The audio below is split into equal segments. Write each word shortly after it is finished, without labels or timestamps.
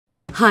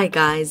Hi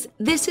guys,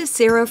 this is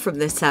Sarah from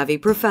The Savvy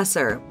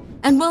Professor,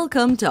 and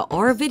welcome to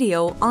our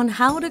video on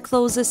how to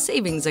close a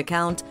savings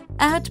account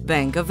at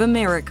Bank of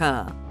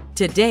America.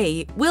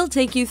 Today, we'll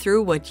take you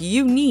through what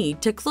you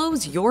need to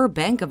close your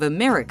Bank of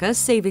America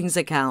savings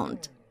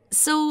account.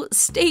 So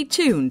stay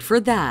tuned for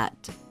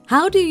that.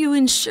 How do you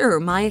ensure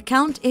my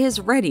account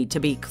is ready to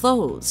be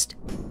closed?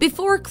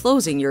 Before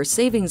closing your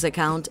savings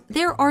account,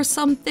 there are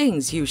some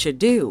things you should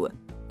do.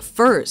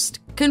 First,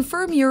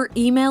 confirm your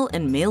email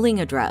and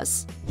mailing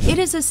address. It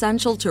is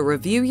essential to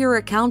review your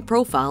account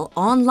profile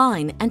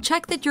online and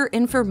check that your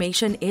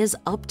information is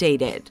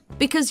updated,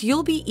 because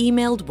you'll be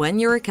emailed when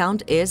your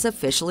account is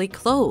officially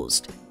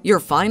closed. Your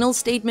final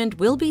statement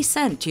will be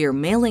sent to your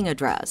mailing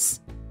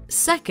address.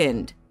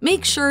 Second,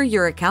 make sure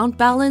your account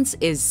balance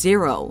is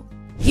zero.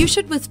 You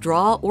should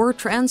withdraw or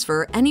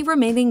transfer any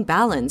remaining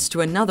balance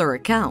to another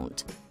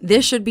account.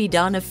 This should be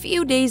done a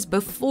few days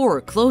before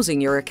closing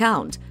your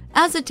account,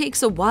 as it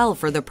takes a while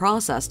for the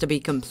process to be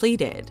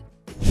completed.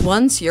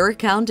 Once your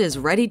account is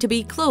ready to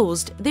be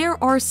closed,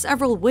 there are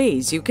several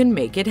ways you can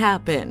make it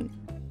happen.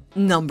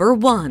 Number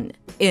 1.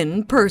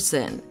 In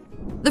person.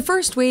 The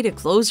first way to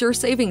close your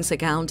savings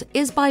account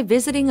is by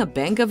visiting a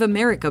Bank of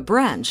America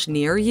branch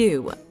near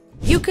you.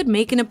 You could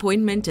make an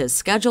appointment to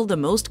schedule the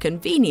most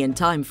convenient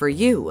time for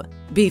you.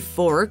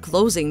 Before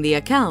closing the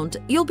account,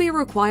 you'll be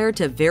required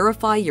to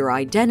verify your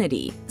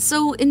identity,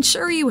 so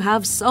ensure you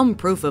have some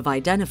proof of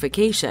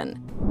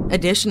identification.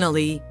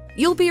 Additionally,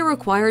 you'll be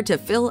required to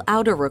fill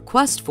out a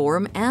request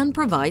form and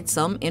provide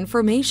some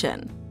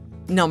information.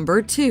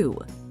 Number 2.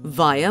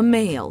 Via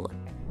mail.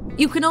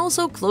 You can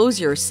also close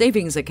your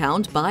savings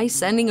account by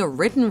sending a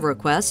written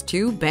request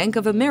to Bank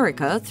of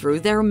America through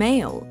their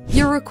mail.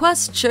 Your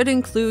request should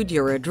include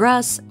your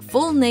address,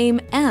 full name,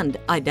 and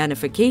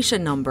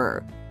identification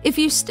number. If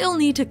you still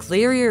need to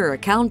clear your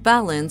account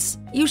balance,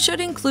 you should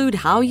include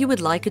how you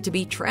would like it to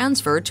be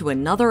transferred to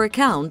another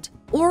account,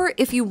 or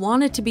if you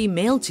want it to be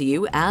mailed to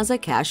you as a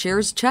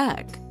cashier's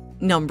check.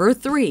 Number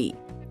 3.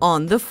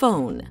 On the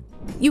phone.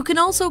 You can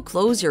also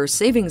close your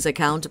savings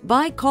account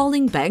by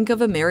calling Bank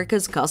of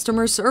America's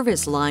customer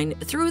service line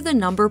through the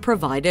number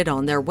provided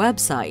on their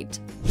website.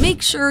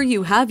 Make sure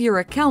you have your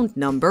account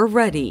number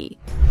ready.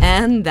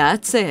 And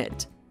that's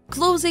it.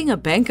 Closing a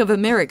Bank of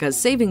America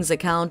savings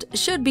account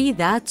should be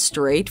that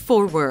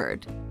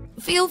straightforward.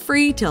 Feel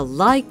free to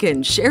like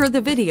and share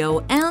the video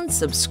and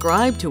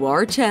subscribe to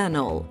our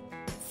channel.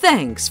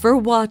 Thanks for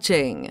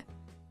watching.